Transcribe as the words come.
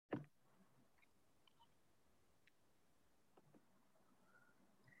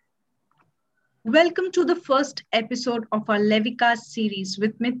Welcome to the first episode of our Levicast series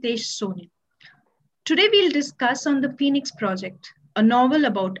with Mitesh Soni. Today we'll discuss on the Phoenix Project, a novel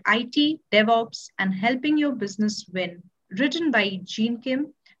about IT, DevOps, and helping your business win, written by Gene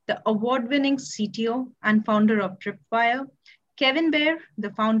Kim, the award-winning CTO and founder of Tripwire, Kevin Bear, the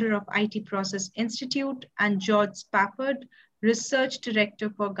founder of IT Process Institute, and George Spafford, research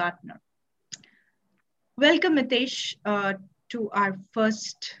director for Gartner. Welcome, Mitesh, to our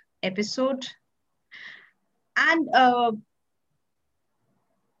first episode. And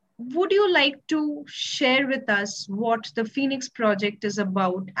would you like to share with us what the Phoenix Project is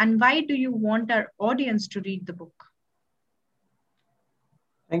about and why do you want our audience to read the book?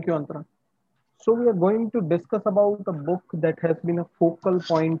 Thank you, Antara. So we are going to discuss about a book that has been a focal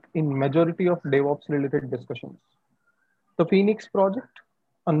point in majority of DevOps related discussions. The Phoenix Project,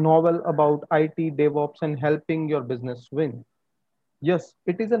 a novel about IT, DevOps, and helping your business win. Yes,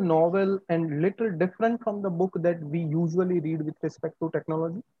 it is a novel and little different from the book that we usually read with respect to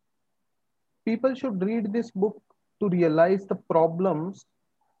technology. People should read this book to realize the problems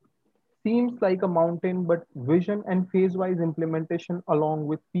seems like a mountain, but vision and phase-wise implementation along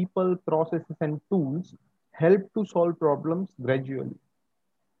with people, processes, and tools help to solve problems gradually.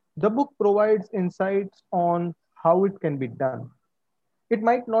 The book provides insights on how it can be done. It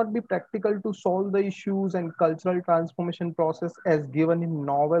might not be practical to solve the issues and cultural transformation process as given in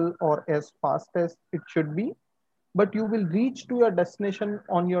novel or as fast as it should be, but you will reach to your destination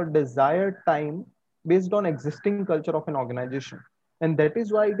on your desired time based on existing culture of an organization. And that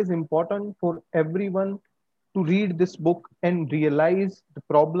is why it is important for everyone to read this book and realize the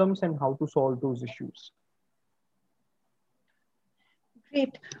problems and how to solve those issues.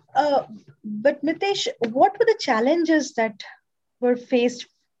 Great. But Mitesh, what were the challenges that were faced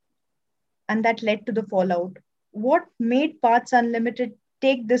and that led to the fallout? What made Paths Unlimited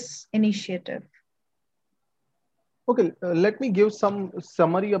take this initiative? Okay, let me give some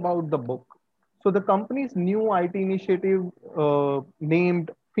summary about the book. So the company's new IT initiative named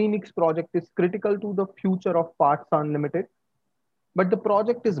Phoenix Project is critical to the future of Parts Unlimited, but the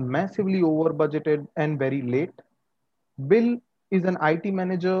project is massively over budgeted and very late. Bill is an IT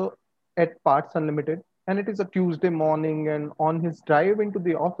manager at Parts Unlimited, and it is a Tuesday morning. And on his drive into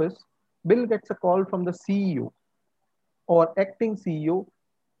the office, Bill gets a call from the CEO or acting CEO,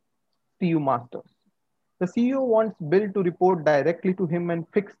 Steve Masters. The CEO wants Bill to report directly to him and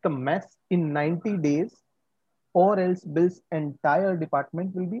fix the mess in 90 days, or else Bill's entire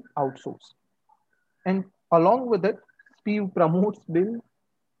department will be outsourced. And along with it, Steve promotes Bill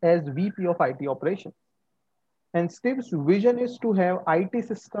as VP of IT operations. And Steve's vision is to have IT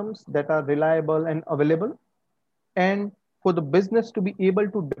systems that are reliable and available, and for the business to be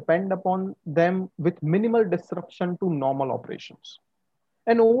able to depend upon them with minimal disruption to normal operations.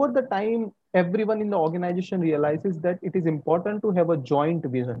 And over the time, everyone in the organization realizes that it is important to have a joint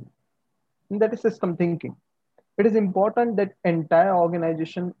vision, and that is system thinking. It is important that entire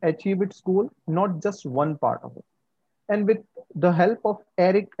organization achieve its goal, not just one part of it. And with the help of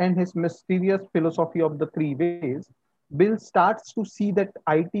Eric and his mysterious philosophy of the three ways, Bill starts to see that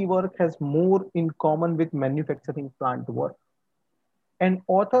IT work has more in common with manufacturing plant work. And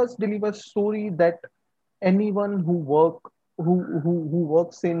authors deliver story that anyone who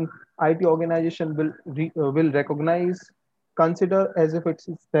works in IT organization will recognize, consider as if it's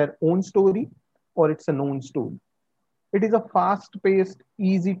their own story or it's a known story. It is a fast-paced,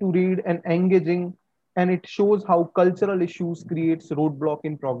 easy to read, and engaging, and it shows how cultural issues creates roadblock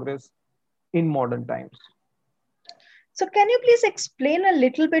in progress in modern times. So, can you please explain a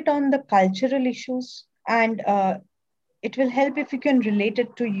little bit on the cultural issues? And it will help if you can relate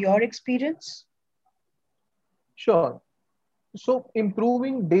it to your experience. Sure. So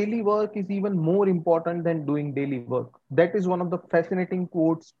improving daily work is even more important than doing daily work. That is one of the fascinating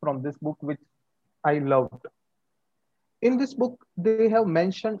quotes from this book, which I loved. In this book, they have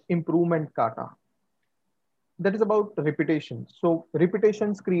mentioned improvement kata. That is about repetition. So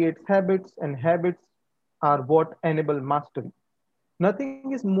repetitions creates habits, and habits are what enable mastery.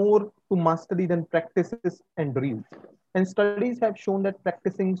 Nothing is more to mastery than practices and drills. And studies have shown that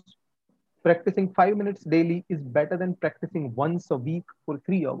practicing 5 minutes daily is better than practicing once a week for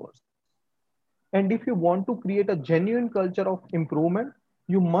 3 hours. And if you want to create a genuine culture of improvement,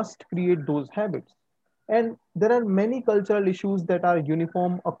 you must create those habits. And there are many cultural issues that are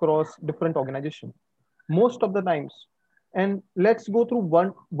uniform across different organizations, most of the times. And let's go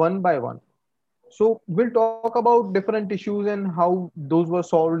through one by one. So we'll talk about different issues and how those were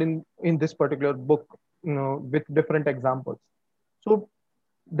solved in this particular book, with different examples. So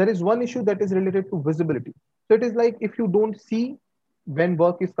there is one issue that is related to visibility. So it is like if you don't see when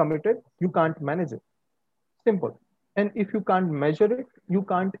work is committed, you can't manage it. Simple. And if you can't measure it, you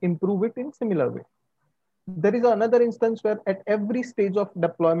can't improve it in similar way. There is another instance where at every stage of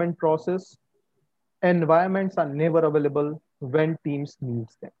deployment process, environments are never available when teams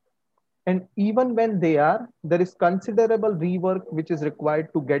needs them. And even when they are, there is considerable rework which is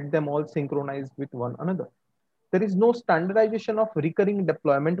required to get them all synchronized with one another. There is no standardization of recurring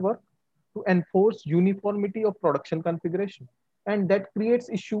deployment work to enforce uniformity of production configuration. And that creates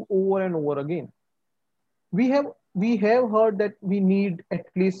issue over and over again. We have heard that we need at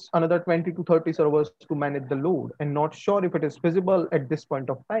least another 20 to 30 servers to manage the load, and not sure if it is feasible at this point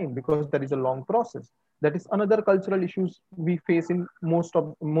of time because there is a long process. That is another cultural issues we face in most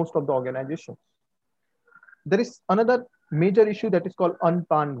of the organizations. There is another major issue that is called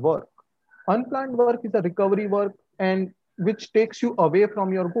unplanned work. Unplanned work is a recovery work and which takes you away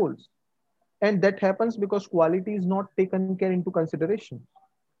from your goals, and that happens because quality is not taken care into consideration.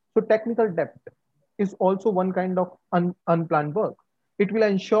 So technical debt is also one kind of unplanned work. It will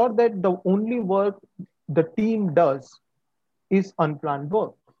ensure that the only work the team does is unplanned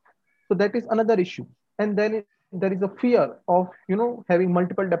work. So that is another issue. And then there is a fear of having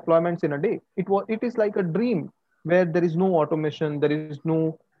multiple deployments in a day. It is like a dream where there is no automation, there is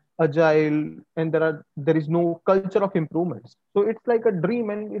no agile, and there is no culture of improvements. So it's like a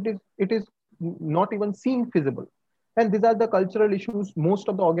dream, and it is not even seen feasible. And these are the cultural issues most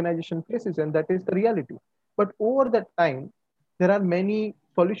of the organization faces, and that is the reality. But over that time, there are many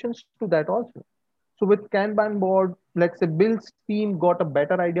solutions to that also. So with Kanban board, let's say Bill's team got a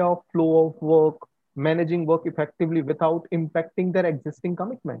better idea of flow of work, managing work effectively without impacting their existing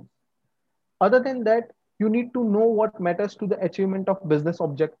commitments. Other than that, you need to know what matters to the achievement of business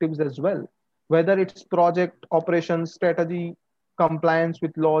objectives as well, whether it's project, operations, strategy, compliance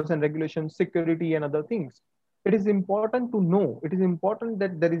with laws and regulations, security, and other things. It is important to know. It is important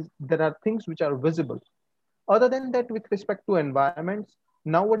that there are things which are visible. Other than that, with respect to environments,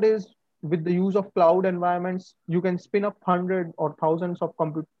 nowadays with the use of cloud environments, you can spin up hundred or thousands of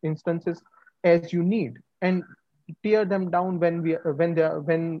compute instances as you need, and tear them down when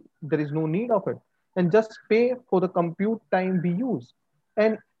there is no need of it, and just pay for the compute time we use.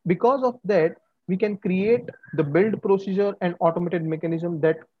 And because of that, we can create the build procedure and automated mechanism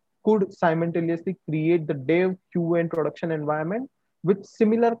that could simultaneously create the dev, QA, and production environment with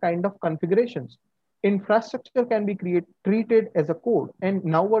similar kind of configurations. Infrastructure can be treated as a code, and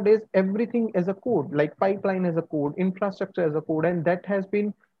nowadays everything as a code, like pipeline as a code, infrastructure as a code, and that has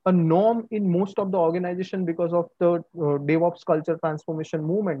been a norm in most of the organization because of the DevOps culture transformation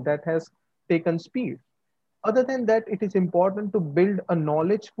movement that has taken speed. Other than that, it is important to build a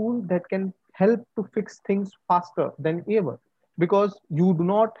knowledge pool that can help to fix things faster than ever, because you do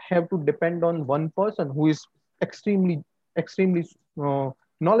not have to depend on one person who is extremely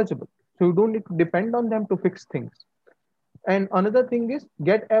knowledgeable. So you don't need to depend on them to fix things. And another thing is,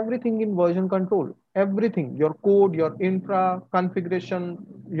 get everything in version control. Everything, your code, your infra, configuration,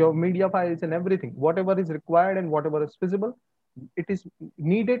 your media files, and everything, whatever is required and whatever is feasible, it is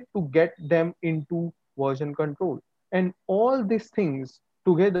needed to get them into version control. And all these things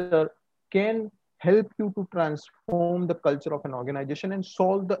together can help you to transform the culture of an organization and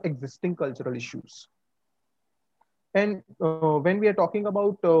solve the existing cultural issues. And when we are talking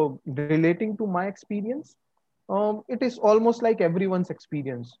about relating to my experience, it is almost like everyone's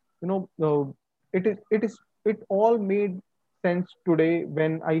experience. It all made sense today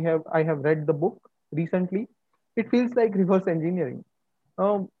when I have read the book recently. It feels like reverse engineering,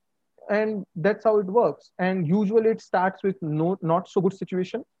 um, and that's how it works. And usually it starts with no not so good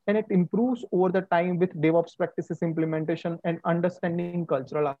situation, and it improves over the time with DevOps practices implementation and understanding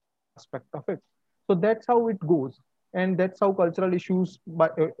cultural aspect of it. So that's how it goes, and that's how cultural issues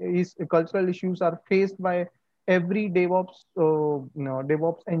are faced by every DevOps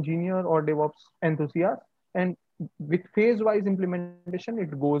engineer or DevOps enthusiast. And with phase wise implementation,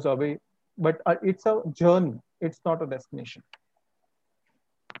 it goes away, but it's a journey, it's not a destination.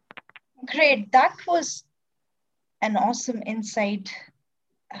 Great. That was an awesome insight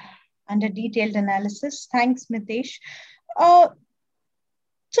and a detailed analysis. Thanks, Mitesh. Uh,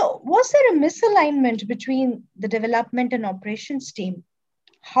 so, was there a misalignment between the development and operations team?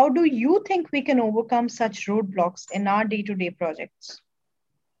 How do you think we can overcome such roadblocks in our day to day projects?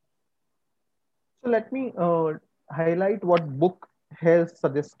 So let me highlight what book has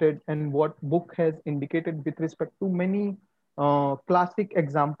suggested and what book has indicated with respect to many classic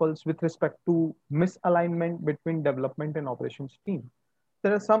examples with respect to misalignment between development and operations team.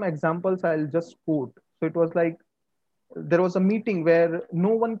 There are some examples I'll just quote. So it was like there was a meeting where no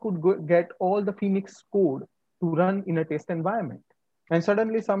one could get all the Phoenix code to run in a test environment. And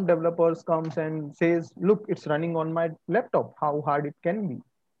suddenly some developers comes and says, look, it's running on my laptop, how hard it can be.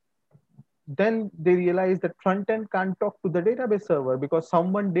 Then they realize that front end can't talk to the database server because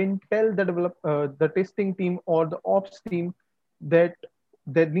someone didn't tell the testing team or the ops team that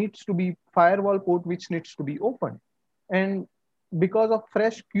there needs to be firewall port which needs to be opened. And because of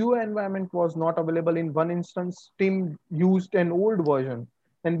fresh QA environment was not available in one instance, team used an old version.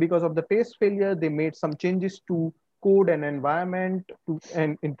 And because of the test failure, they made some changes to code and environment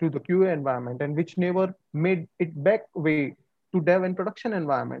and into the QA environment, and which never made it back way to dev and production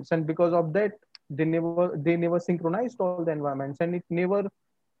environments. And because of that, they never synchronized all the environments, and it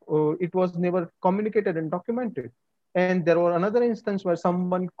was never communicated and documented. And there were another instance where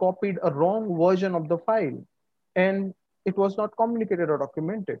someone copied a wrong version of the file, and it was not communicated or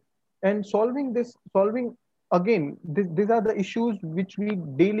documented. And solving again, these are the issues which we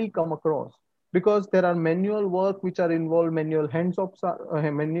daily come across, because there are manual work which are involved, manual hands off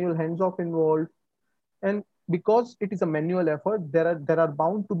involved. And because it is a manual effort, there are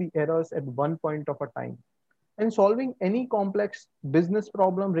bound to be errors at one point of a time. And solving any complex business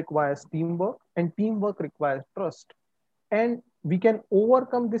problem requires teamwork, and teamwork requires trust. And we can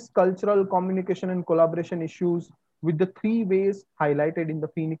overcome this cultural communication and collaboration issues with the three ways highlighted in the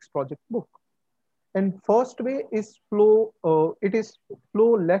Phoenix Project book. And first way is flow. It is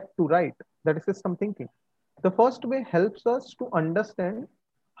flow left to right. That is system thinking. The first way helps us to understand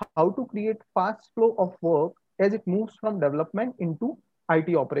how to create fast flow of work as it moves from development into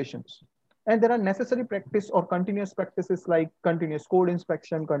IT operations. And there are necessary practice or continuous practices like continuous code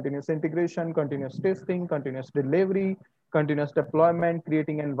inspection, continuous integration, continuous testing, continuous delivery, continuous deployment,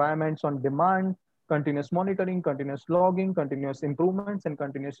 creating environments on demand, continuous monitoring, continuous logging, continuous improvements, and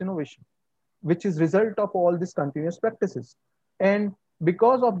continuous innovation, which is result of all these continuous practices. And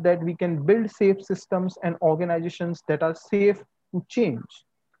because of that, we can build safe systems and organizations that are safe to change.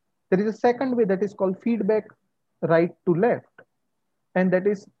 There is a second way that is called feedback right to left, and that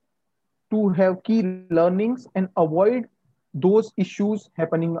is to have key learnings and avoid those issues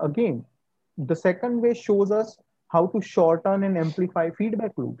happening again. The second way shows us how to shorten and amplify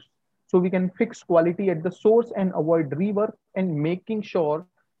feedback loops, so we can fix quality at the source and avoid rework, and making sure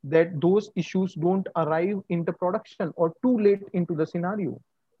that those issues don't arrive into production or too late into the scenario,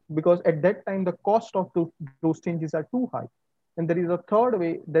 because at that time the cost of those changes are too high. And there is a third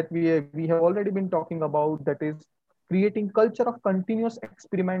way that we have already been talking about, that is creating culture of continuous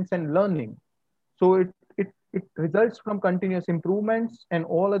experiments and learning. So it results from continuous improvements and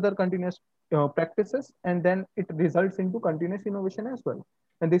all other continuous practices, and then it results into continuous innovation as well.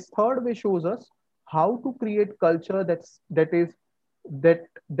 And this third way shows us how to create culture that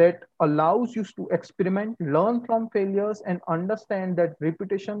allows you to experiment, learn from failures, and understand that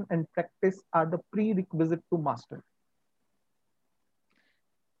repetition and practice are the prerequisite to master.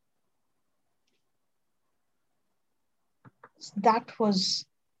 That was,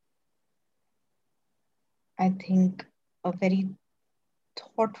 I think, a very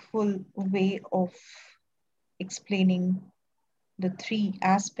thoughtful way of explaining the three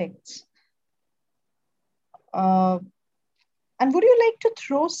aspects. Uh, and would you like to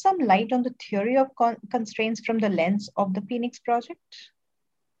throw some light on the theory of constraints from the lens of the Phoenix project?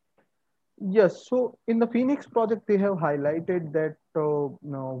 Yes, so in the Phoenix project, they have highlighted that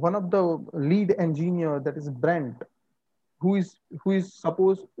one of the lead engineer, that is Brent, who is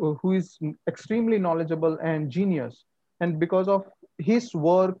extremely knowledgeable and genius, and because of his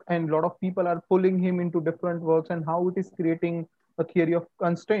work, and a lot of people are pulling him into different works, and how it is creating a theory of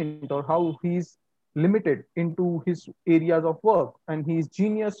constraint, or how he's limited into his areas of work, and he's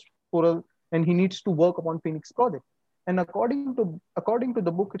genius and he needs to work upon Phoenix project. And according to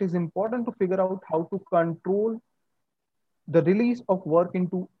the book, it is important to figure out how to control the release of work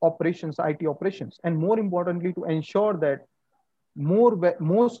into operations, IT operations, and more importantly, to ensure that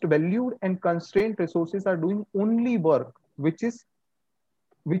most valued and constrained resources are doing only work which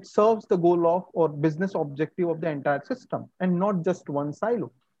serves the goal of or business objective of the entire system, and not just one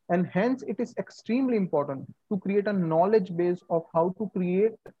silo. And hence it is extremely important to create a knowledge base of how to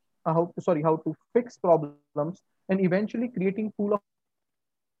create how to fix problems, and eventually creating pool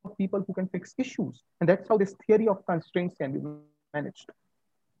of people who can fix issues. And that's how this theory of constraints can be managed.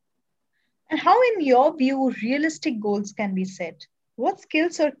 And how, in your view, realistic goals can be set? What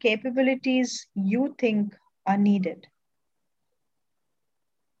skills or capabilities you think are needed?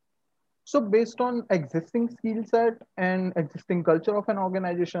 So based on existing skill set and existing culture of an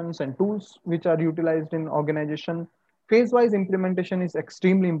organizations and tools which are utilized in organization, phase-wise implementation is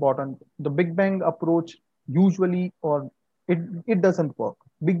extremely important. The Big Bang approach usually, or it doesn't work.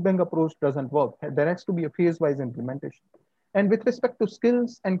 Big Bang approach doesn't work. There has to be a phase-wise implementation. And with respect to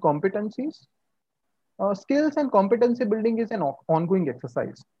skills and competencies, skills and competency building is an ongoing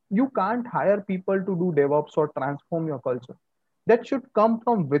exercise. You can't hire people to do DevOps or transform your culture. That should come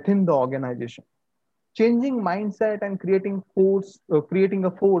from within the organization. Changing mindset and creating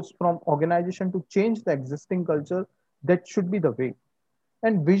a force from organization to change the existing culture, that should be the way.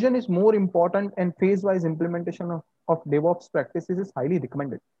 And vision is more important, and phase-wise implementation of DevOps practices is highly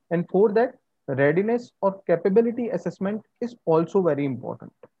recommended. And for that, readiness or capability assessment is also very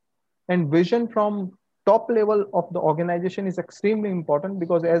important. And vision from top level of the organization is extremely important,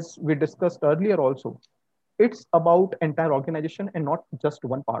 because as we discussed earlier also, it's about entire organization and not just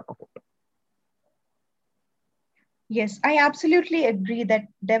one part of it. Yes, I absolutely agree that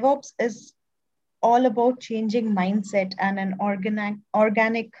DevOps is all about changing mindset and an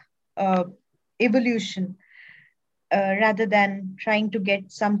organic uh, evolution rather than trying to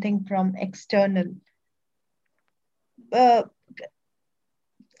get something from external. Uh,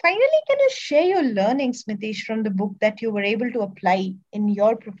 Finally, can you share your learnings, Mitesh, from the book that you were able to apply in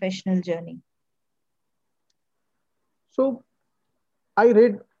your professional journey? So I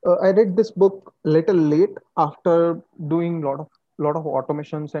read this book little late after doing lot of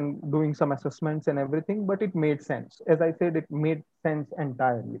automations and doing some assessments and everything, but it made sense. As I said, it made sense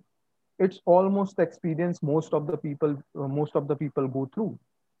entirely. It's almost the experience most of the people go through.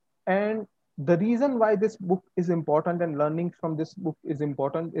 And the reason why this book is important and learning from this book is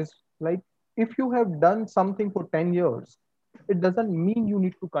important is, like, if you have done something for 10 years, it doesn't mean you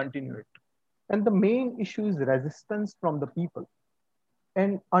need to continue it. And the main issue is resistance from the people.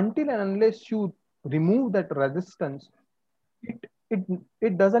 And until and unless you remove that resistance, it it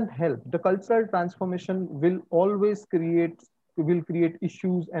it doesn't help. The cultural transformation will create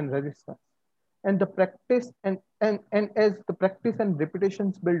issues and resistance. And the practice and as the practice and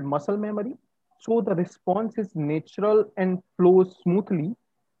repetitions build muscle memory, so the response is natural and flows smoothly.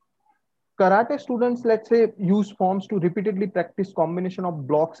 Karate students, let's say, use forms to repeatedly practice combination of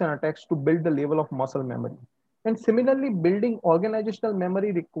blocks and attacks to build the level of muscle memory. And similarly, building organizational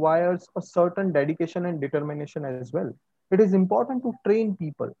memory requires a certain dedication and determination as well. It is important to train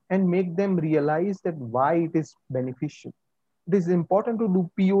people and make them realize that why it is beneficial. It is important to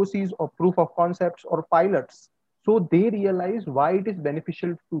do POCs or proof of concepts or pilots, so they realize why it is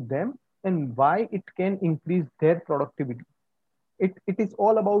beneficial to them and why it can increase their productivity. It is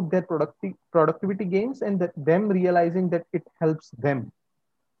all about their productivity gains, and that them realizing that it helps them,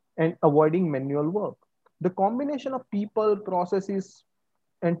 and avoiding manual work. The combination of people, processes,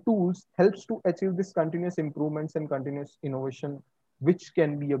 and tools helps to achieve this continuous improvements and continuous innovation, which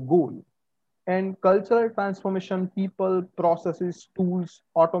can be a goal. And cultural transformation, people, processes, tools,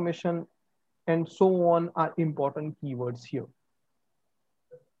 automation, and so on are important keywords here.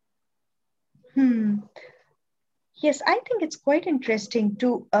 Hmm. Yes, I think it's quite interesting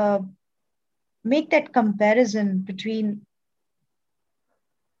to make that comparison between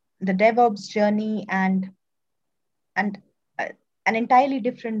the DevOps journey and an entirely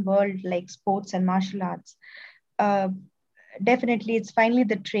different world like sports and martial arts. Uh, Definitely, it's finally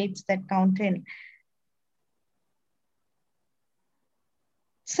the traits that count in.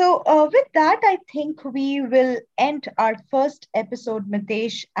 So, with that, I think we will end our first episode,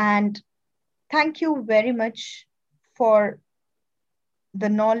 Mitesh. And thank you very much for the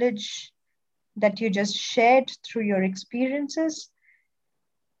knowledge that you just shared through your experiences.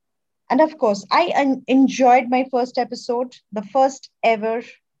 And of course, enjoyed my first episode, the first ever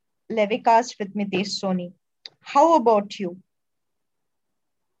Levicast with Mitesh Soni. How about you?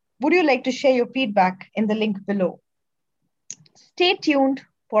 Would you like to share your feedback in the link below? Stay tuned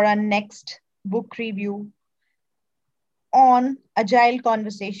for our next book review on Agile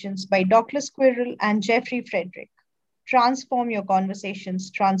Conversations by Dr. Squirrel and Jeffrey Frederick. Transform your conversations,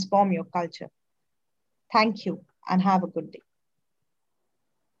 transform your culture. Thank you, and have a good day.